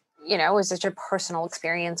because, it was such a personal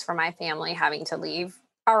experience for my family having to leave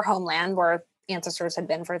our homeland where ancestors had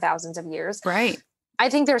been for thousands of years. Right. I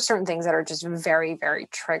think there are certain things that are just very, very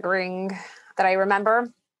triggering that I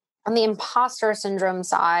remember. On the imposter syndrome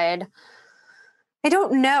side, I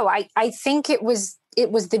don't know. I think it was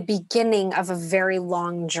the beginning of a very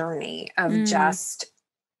long journey of just,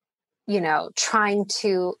 trying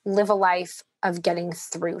to live a life of getting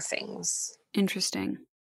through things. Interesting.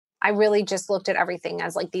 I really just looked at everything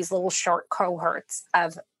as like these little short cohorts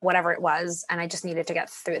of whatever it was. And I just needed to get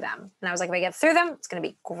through them. And I was like, if I get through them, it's going to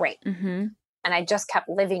be great. Mm-hmm. And I just kept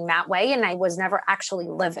living that way. And I was never actually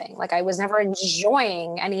living. Like I was never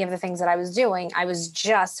enjoying any of the things that I was doing. I was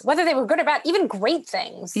just, whether they were good or bad, even great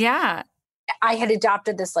things. Yeah. I had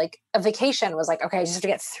adopted this, like a vacation was like, okay, I just have to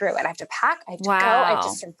get through it. I have to pack. I have to go. I have to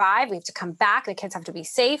survive. We have to come back. The kids have to be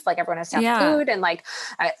safe. Like everyone has to have food and like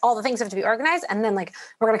all the things have to be organized. And then like,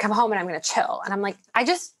 we're going to come home and I'm going to chill. And I'm like, I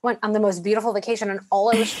just went on the most beautiful vacation. And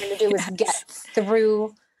all I was trying to do was get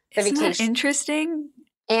through the vacation. That interesting.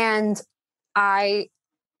 And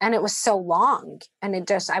it was so long, and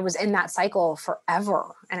I was in that cycle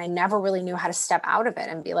forever. And I never really knew how to step out of it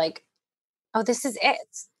and be like, oh, this is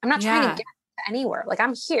it. I'm not trying to get anywhere. Like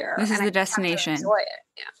I'm here. This is the destination. Enjoy it.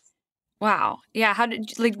 Yeah. Wow. Yeah. How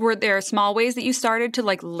did were there small ways that you started to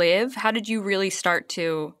like live? How did you really start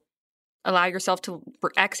to allow yourself to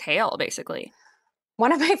exhale, basically?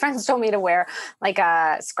 One of my friends told me to wear like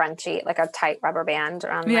a scrunchie, like a tight rubber band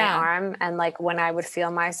around my arm. And like when I would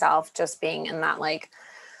feel myself just being in that, like,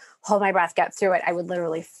 hold my breath, get through it, I would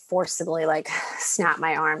literally forcibly like snap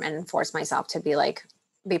my arm and force myself to be like,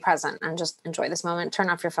 be present and just enjoy this moment. Turn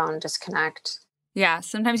off your phone, disconnect. Yeah.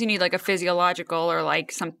 Sometimes you need like a physiological or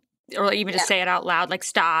like or even just say it out loud, like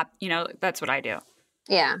stop, that's what I do.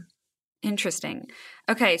 Yeah. Interesting.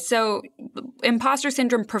 Okay. So imposter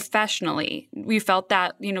syndrome professionally, we felt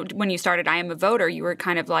that, when you started I Am a Voter, you were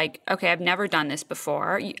kind of like, okay, I've never done this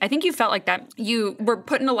before. I think you felt like that you were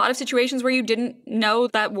put in a lot of situations where you didn't know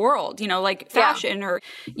that world, like fashion or,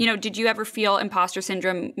 did you ever feel imposter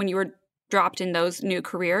syndrome when you were dropped in those new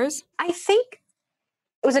careers? I think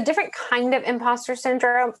it was a different kind of imposter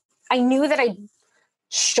syndrome. I knew that I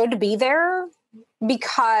should be there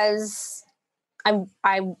because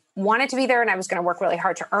I wanted to be there and I was going to work really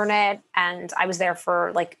hard to earn it. And I was there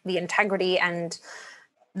for like the integrity and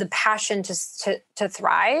the passion to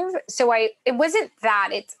thrive. So it wasn't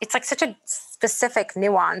that it's like such a specific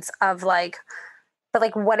nuance of like, but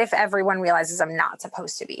like, what if everyone realizes I'm not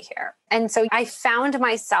supposed to be here? And so I found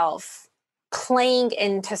myself playing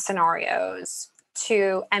into scenarios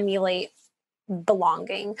to emulate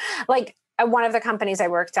belonging. Like at one of the companies I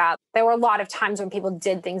worked at, there were a lot of times when people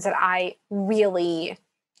did things that I really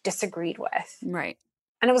disagreed with. Right.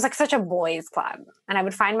 And it was like such a boys' club. And I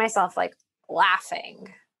would find myself like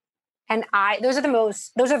laughing And those are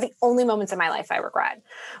the only moments in my life I regret,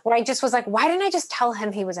 where I just was like, why didn't I just tell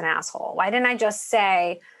him he was an asshole? Why didn't I just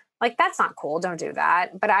say, like, that's not cool, don't do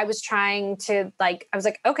that? But I was trying to, like, I was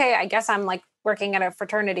like, okay, I guess I'm like working at a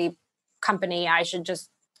fraternity company. I should just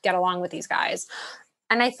get along with these guys.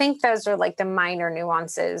 And I think those are like the minor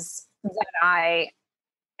nuances that I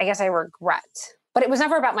guess I regret. But it was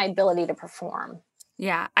never about my ability to perform.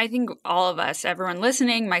 Yeah, I think all of us, everyone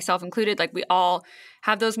listening, myself included, like we all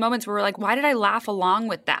have those moments where we're like, why did I laugh along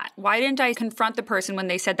with that? Why didn't I confront the person when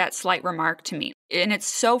they said that slight remark to me? And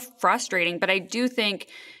it's so frustrating, but I do think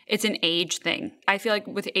it's an age thing. I feel like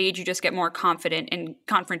with age, you just get more confident in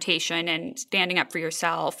confrontation and standing up for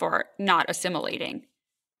yourself or not assimilating.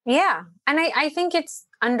 Yeah. And I think it's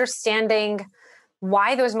understanding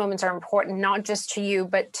why those moments are important, not just to you,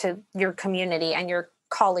 but to your community and your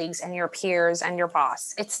colleagues and your peers and your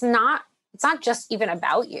boss. It's not just even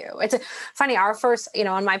about you. It's funny. Our first,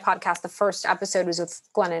 on my podcast, the first episode was with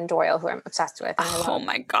Glennon Doyle, who I'm obsessed with. Oh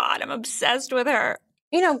my God, I'm obsessed with her.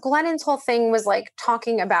 Glennon's whole thing was like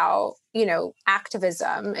talking about,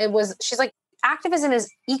 activism. She's like, activism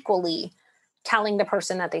is equally telling the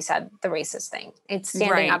person that they said the racist thing. It's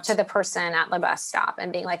standing up to the person at the bus stop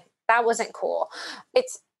and being like, that wasn't cool.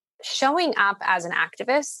 It's showing up as an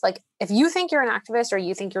activist. Like, if you think you're an activist or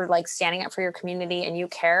you think you're like standing up for your community and you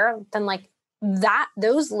care, then like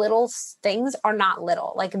those little things are not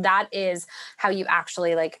little. Like, that is how you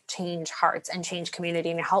actually like change hearts and change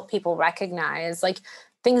community and help people recognize like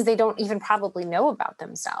things they don't even probably know about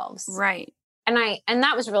themselves. Right. And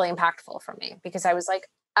that was really impactful for me, because I was like,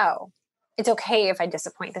 oh, it's okay if I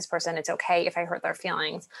disappoint this person. It's okay if I hurt their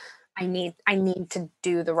feelings. I need to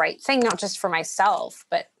do the right thing, not just for myself,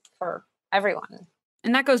 but for everyone.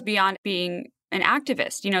 And that goes beyond being an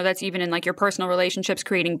activist. That's even in like your personal relationships,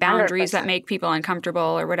 creating boundaries 100%. That make people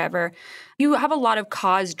uncomfortable or whatever. You have a lot of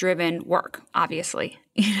cause-driven work, obviously,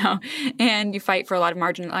 and you fight for a lot of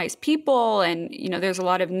marginalized people, and, there's a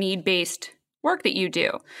lot of need-based work that you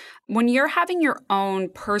do. When you're having your own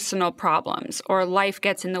personal problems or life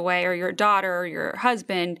gets in the way, or your daughter or your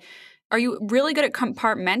husband, are you really good at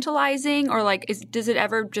compartmentalizing, or like, does it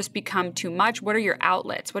ever just become too much? What are your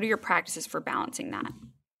outlets? What are your practices for balancing that?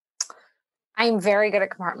 I'm very good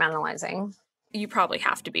at compartmentalizing. You probably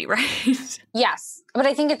have to be, right? Yes. But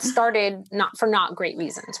I think it started not great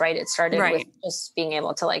reasons, right? It started with just being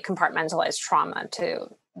able to like compartmentalize trauma to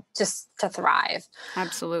thrive.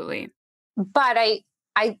 Absolutely. But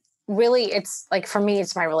I really, it's like, for me,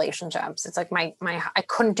 it's my relationships. It's like I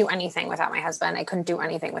couldn't do anything without my husband. I couldn't do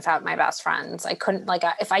anything without my best friends. I couldn't, like,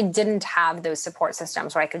 if I didn't have those support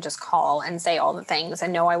systems where I could just call and say all the things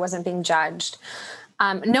and know I wasn't being judged.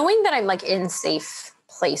 Knowing that I'm like in safe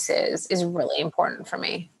places is really important for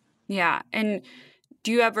me. Yeah. And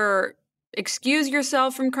do you ever excuse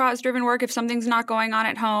yourself from cause-driven work if something's not going on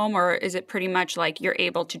at home, or is it pretty much like you're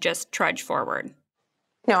able to just trudge forward?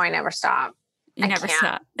 No, I never stop. You never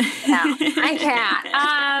stop. No, I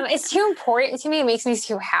can't. It's too important to me. It makes me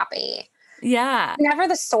too happy. Yeah. Never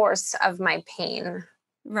the source of my pain.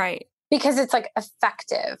 Right. Because it's like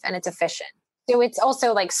effective and it's efficient. So it's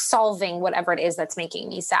also like solving whatever it is that's making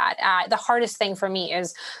me sad. The hardest thing for me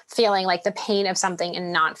is feeling like the pain of something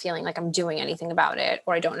and not feeling like I'm doing anything about it,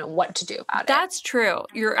 or I don't know what to do about it. That's true.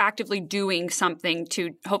 You're actively doing something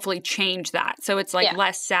to hopefully change that. So it's like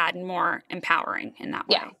less sad and more empowering in that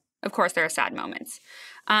way. Yeah. Of course, there are sad moments.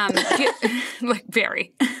 Like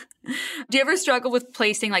very. Do you ever struggle with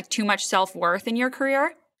placing like too much self-worth in your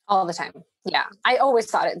career? All the time. Yeah. I always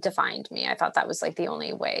thought it defined me. I thought that was like the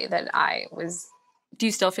only way that I was. Do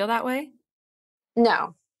you still feel that way?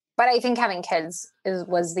 No. But I think having kids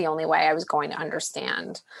was the only way I was going to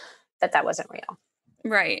understand that wasn't real.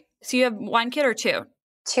 Right. So you have one kid or two?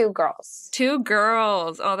 2 girls. 2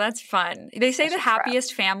 girls. Oh, that's fun. They say the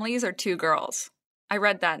happiest families are 2 girls. I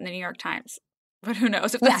read that in the New York Times, but who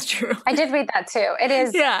knows if that's true. I did read that too. It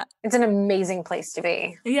is. Yeah. It's an amazing place to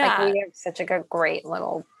be. Yeah. Like, we have such a great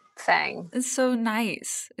little thing. It's so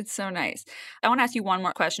nice. It's so nice. I want to ask you one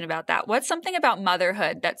more question about that. What's something about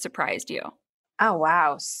motherhood that surprised you? Oh,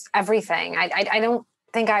 wow. Everything. I don't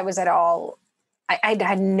think I was at all. I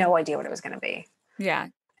had no idea what it was going to be. Yeah.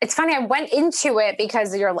 It's funny. I went into it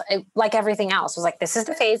because you're like everything else. It was like, this is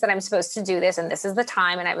the phase that I'm supposed to do this, and this is the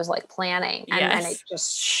time. And I was like planning, and then it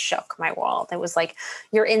just shook my world. It was like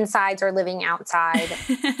your insides are living outside,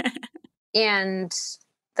 and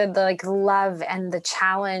the like love and the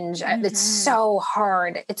challenge. Mm-hmm. It's so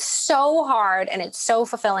hard. It's so hard, and it's so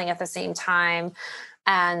fulfilling at the same time.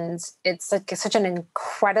 And it's like such an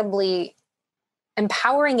incredibly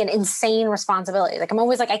empowering and insane responsibility. Like I'm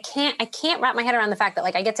always like, I can't wrap my head around the fact that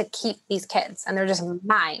like I get to keep these kids and they're just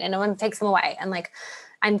mine and no one takes them away. And like,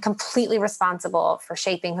 I'm completely responsible for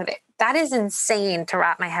shaping that is insane to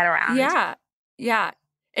wrap my head around. Yeah. Yeah.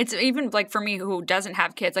 It's even like for me who doesn't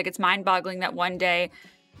have kids, like it's mind boggling that one day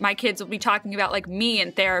my kids will be talking about like me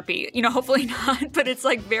in therapy, hopefully not, but it's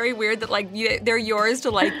like very weird that like they're yours to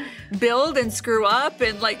like build and screw up.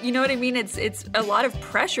 And like, you know what I mean? It's a lot of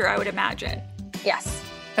pressure, I would imagine. Yes.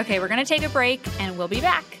 Okay, we're going to take a break and we'll be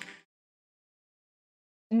back.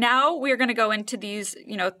 Now we're going to go into these,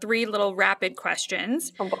 3 little rapid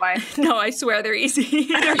questions. Oh boy. No, I swear they're easy.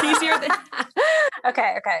 They're easier than...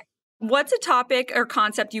 Okay. What's a topic or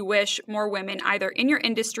concept you wish more women, either in your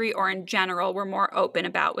industry or in general, were more open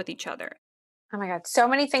about with each other? Oh my God. So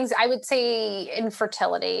many things. I would say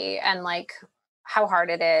infertility and like how hard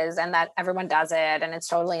it is and that everyone does it and it's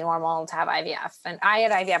totally normal to have IVF. And I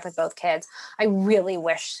had IVF with both kids. I really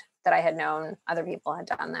wish that I had known other people had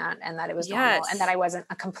done that and that it was normal and that I wasn't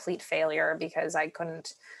a complete failure because I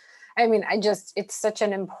couldn't. I mean, it's such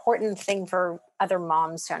an important thing for other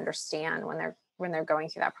moms to understand when they're going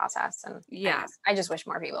through that process. And I just wish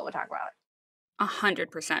more people would talk about it.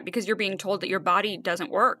 100%, because you're being told that your body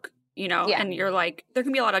doesn't work, and you're like, there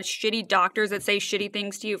can be a lot of shitty doctors that say shitty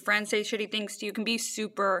things to you, friends say shitty things to you, can be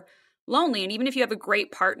super lonely. And even if you have a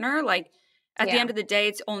great partner, like at the end of the day,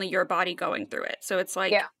 it's only your body going through it. So it's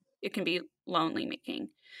like, it can be lonely making.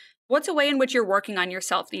 What's a way in which you're working on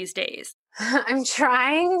yourself these days? I'm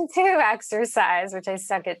trying to exercise, which I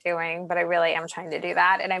suck at doing, but I really am trying to do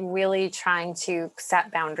that. And I'm really trying to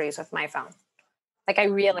set boundaries with my phone. Like I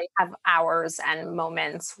really have hours and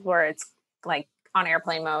moments where it's like on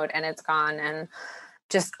airplane mode and it's gone, and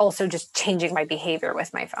just changing my behavior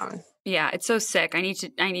with my phone. Yeah, it's so sick. I need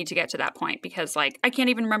to get to that point because like I can't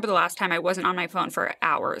even remember the last time I wasn't on my phone for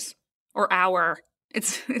hours or hour.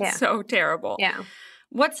 It's so terrible. Yeah.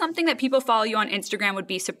 What's something that people follow you on Instagram would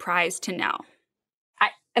be surprised to know? I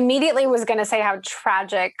immediately was going to say how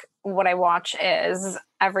tragic what I watch is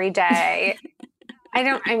every day. I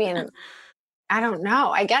don't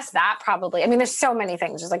know. I guess that probably, there's so many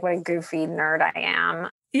things, just like what a goofy nerd I am.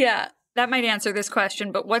 Yeah, that might answer this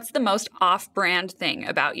question, but what's the most off-brand thing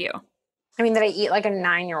about you? That I eat like a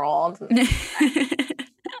 9-year-old.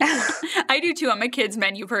 I do too. I'm a kids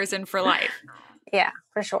menu person for life. Yeah,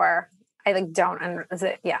 for sure. I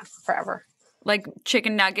forever. Like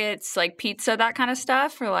chicken nuggets, like pizza, that kind of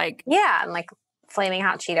stuff, or like and like flaming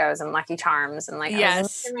hot Cheetos and Lucky Charms and like I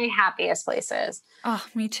was in my happiest places. Oh,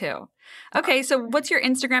 me too. Okay, so what's your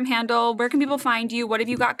Instagram handle? Where can people find you? What have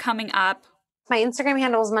you got coming up? My Instagram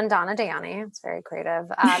handle is Mandana Dayani. It's very creative.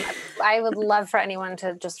 I would love for anyone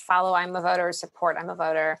to just follow I'm a Voter, support I'm a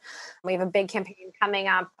Voter. We have a big campaign coming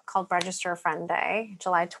up called Register a Friend Day,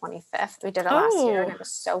 July 25th. We did it last year and it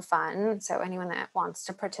was so fun. So anyone that wants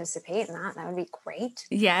to participate in that would be great.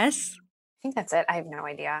 Yes. I think that's it. I have no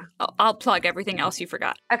idea. I'll plug everything else you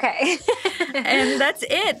forgot. Okay. And that's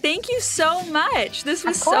it. Thank you so much. This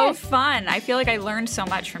was so fun. I feel like I learned so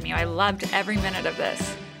much from you. I loved every minute of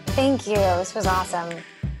this. Thank you. This was awesome.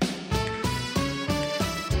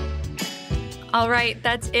 All right,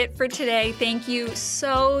 that's it for today. Thank you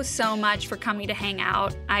so much for coming to hang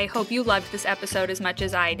out. I hope you loved this episode as much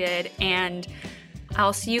as I did, and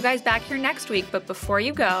I'll see you guys back here next week. But before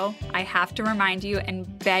you go, I have to remind you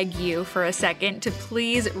and beg you for a second to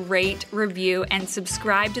please rate, review, and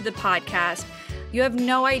subscribe to the podcast. You have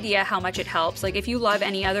no idea how much it helps. Like if you love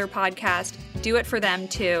any other podcast, do it for them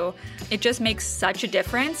too. It just makes such a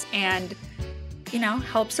difference and,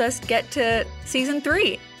 helps us get to season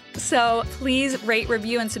 3. So please rate,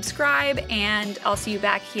 review, and subscribe, and I'll see you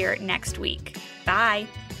back here next week. Bye.